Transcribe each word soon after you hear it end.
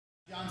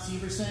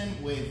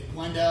Severson with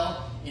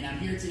GlenDel, and I'm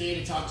here today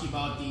to talk to you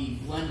about the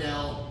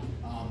GlenDel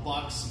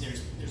bucks.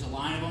 There's a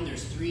line of them.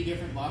 There's 3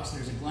 different bucks.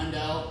 There's a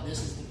GlenDel.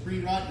 This is the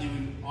pre-rut, and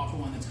then we offer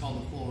one that's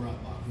called the full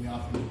rut buck. We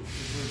often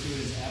refer to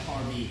it as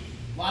FRB.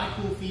 A lot of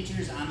cool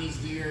features on these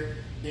deer.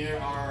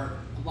 There are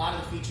a lot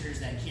of the features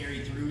that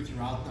carry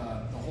throughout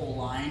the whole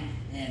line,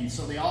 and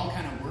so they all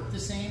kind of work the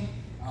same.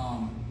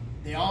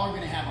 They all are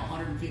going to have a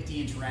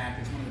 150-inch rack.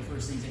 It's one of the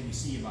first things that you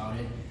see about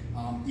it.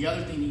 The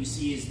other thing that you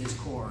see is this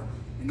core.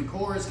 And the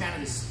core is kind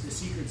of the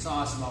secret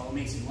sauce about what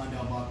makes a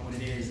GlenDel Buck what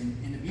it is.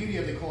 And the beauty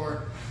of the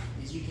core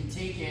is you can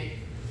take it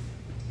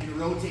and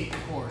rotate the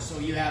core. So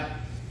you have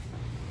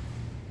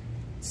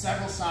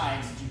several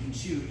sides that you can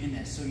shoot in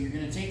this. So you're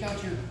going to take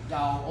out your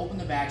dowel, open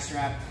the back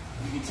strap,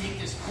 you can take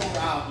this core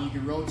out and you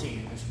can rotate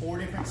it. There's 4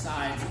 different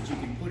sides that you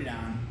can put it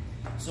on.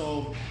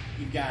 So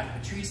you've got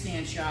a tree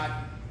stand shot,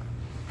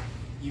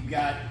 you've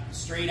got a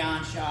straight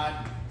on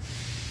shot,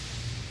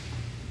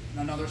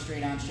 another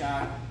straight on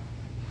shot,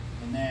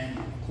 and then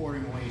a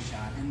quartering away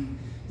shot. And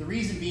the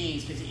reason being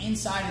is because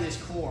inside of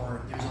this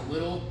core, there's a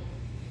little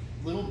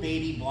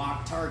baby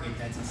block target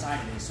that's inside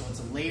of this. So it's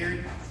a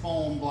layered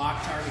foam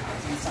block target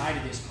that's inside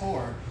of this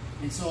core.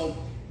 And so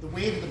the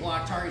way that the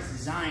block target is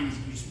designed is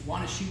you just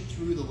want to shoot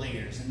through the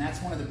layers. And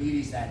that's one of the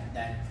beauties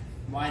that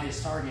why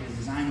this target is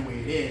designed the way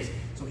it is.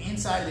 So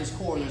inside of this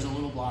core, there's a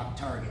little block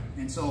target.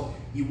 And so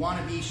you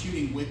want to be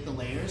shooting with the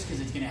layers because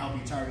it's going to help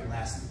your target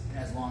last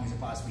as long as it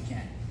possibly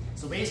can.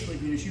 So basically,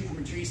 if you're going to shoot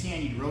from a tree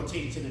stand, you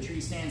rotate it to the tree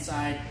stand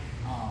side,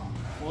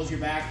 close your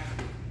back,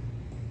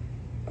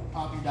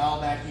 pop your dowel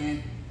back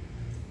in,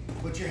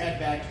 put your head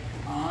back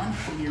on,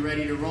 and you're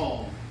ready to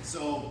roll.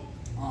 So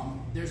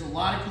there's a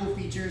lot of cool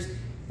features.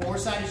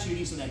 4-sided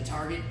shooting, so that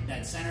target,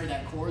 that center,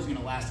 that core is going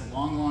to last a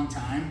long, long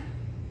time.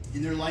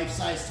 And they're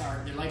life-size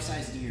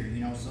deer,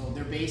 you know, so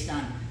they're based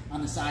on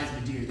the size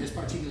of a deer. This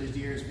particular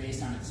deer is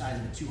based on the size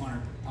of a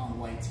 200-pound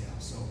whitetail.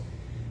 So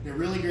they're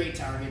really great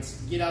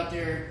targets. Get out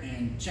there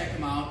and check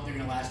them out. They're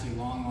going to last you a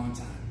long, long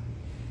time.